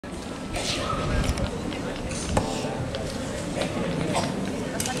We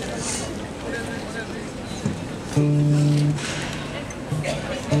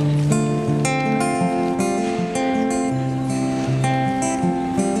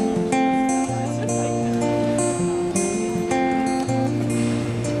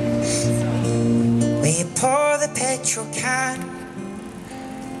pour the petrol can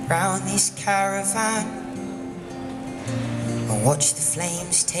round this caravan and watch the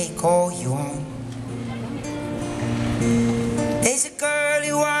flames take all you own. There's a girl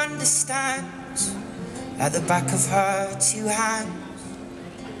who understands at the back of her two hands,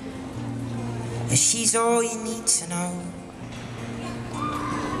 and she's all you need to know.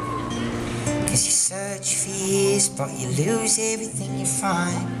 'Cause you search for years but you lose everything you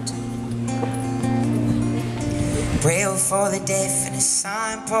find. Braille for the deaf and a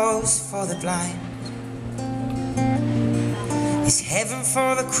signpost for the blind. It's heaven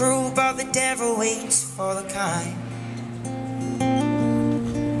for the cruel but the devil waits for the kind.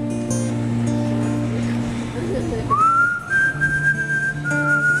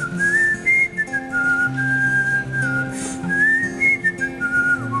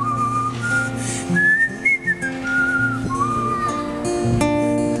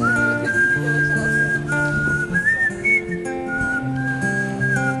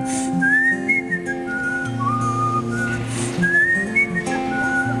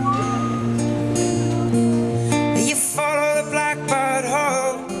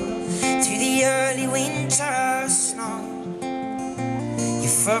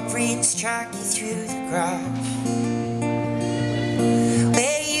 Footprints track you through the grass,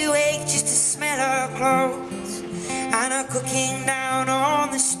 where you wake just to smell her clothes and her cooking down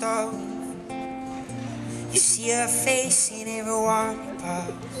on the stove. You see her face in everyone you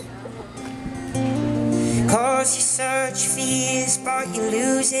pass, 'cause you search for years but you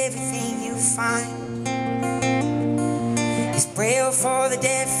lose everything you find. It's braille for the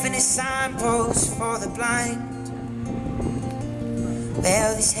deaf and a signpost for the blind.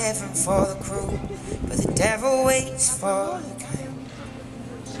 Well, there's heaven for the cruel, but the devil waits for the kind.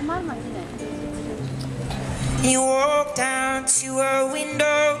 And you walk down to her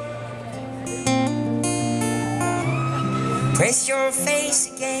window, press your face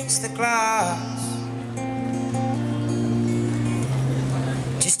against the glass,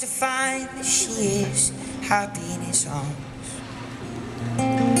 just to find that she is happy in his arms.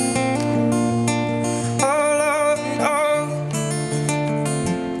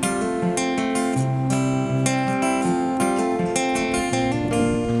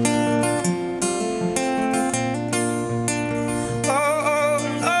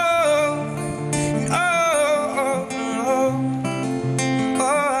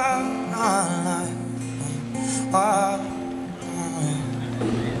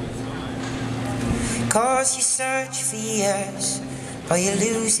 Cause you search for years, but you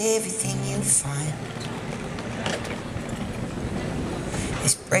lose everything you find.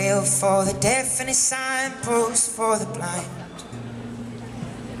 It's braille for the deaf and a signpost for the blind.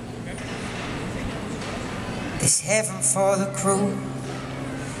 There's heaven for the cruel,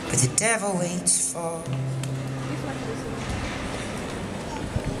 but the devil waits for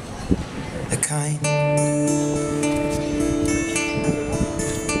the kind.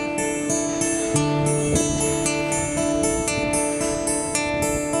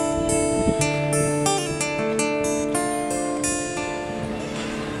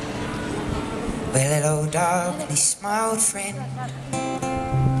 Well, hello darkness, my old friend,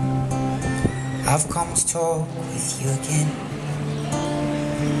 I've come to talk with you again,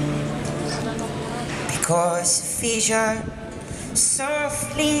 because a vision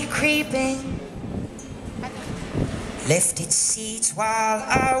softly creeping left its seeds while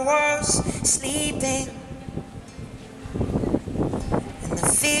I was sleeping, and the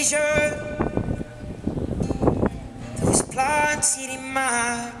vision that was planted in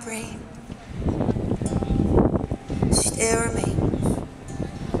my brain still remains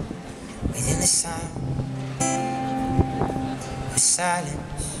within the sound of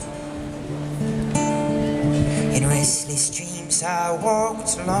silence. In restless dreams I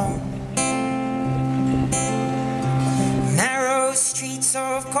walked alone, narrow streets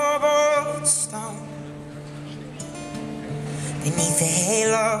of cobblestone, beneath the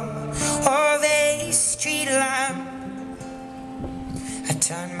halo of a street lamp. I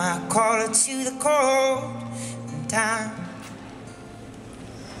turned my collar to the cold down,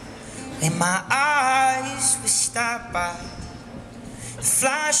 when my eyes were stopped by the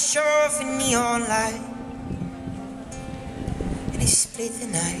flash of a neon light, and it split the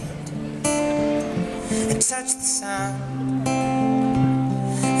night and touched the sound,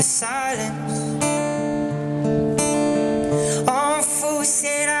 the silence.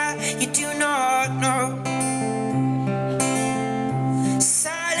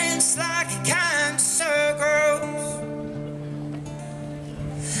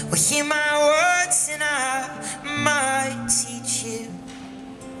 Well, hear my words and I might teach you.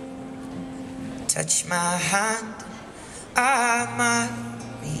 Touch my hand, I might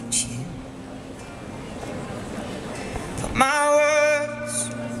reach you. But my words,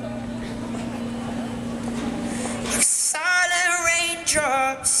 like silent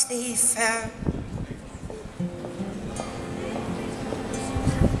raindrops, they fell.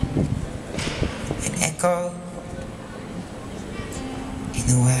 And echoed in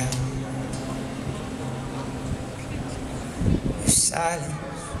the well of silence.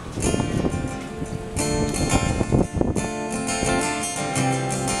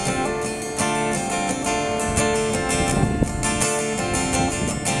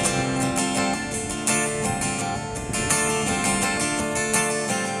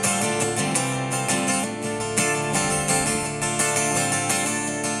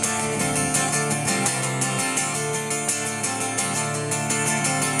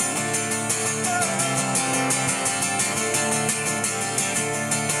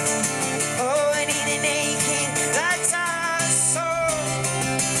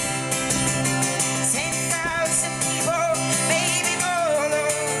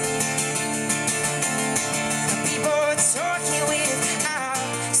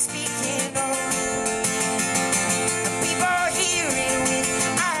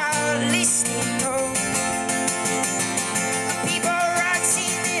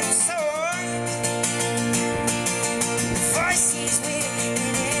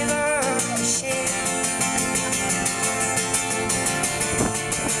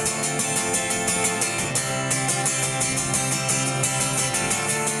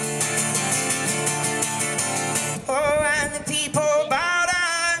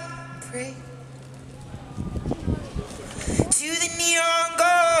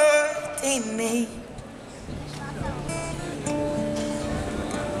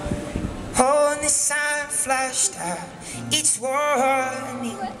 Oh, and the sign flashed out its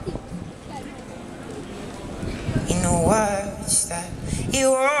warning in the words that it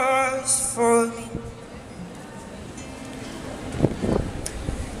was for me.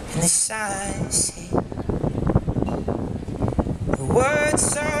 And the sign said, the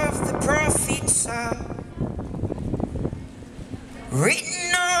words of the prophets are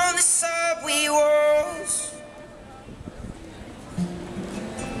written on the subway walls,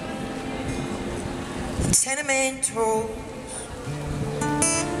 tenement halls.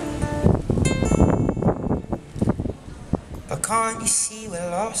 But can't you see we're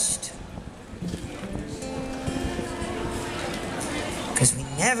lost? 'Cause we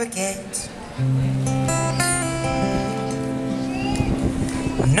never get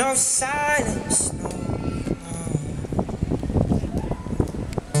no silence, no.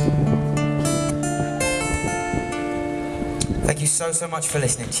 Thank you so much for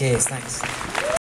listening. Cheers, thanks.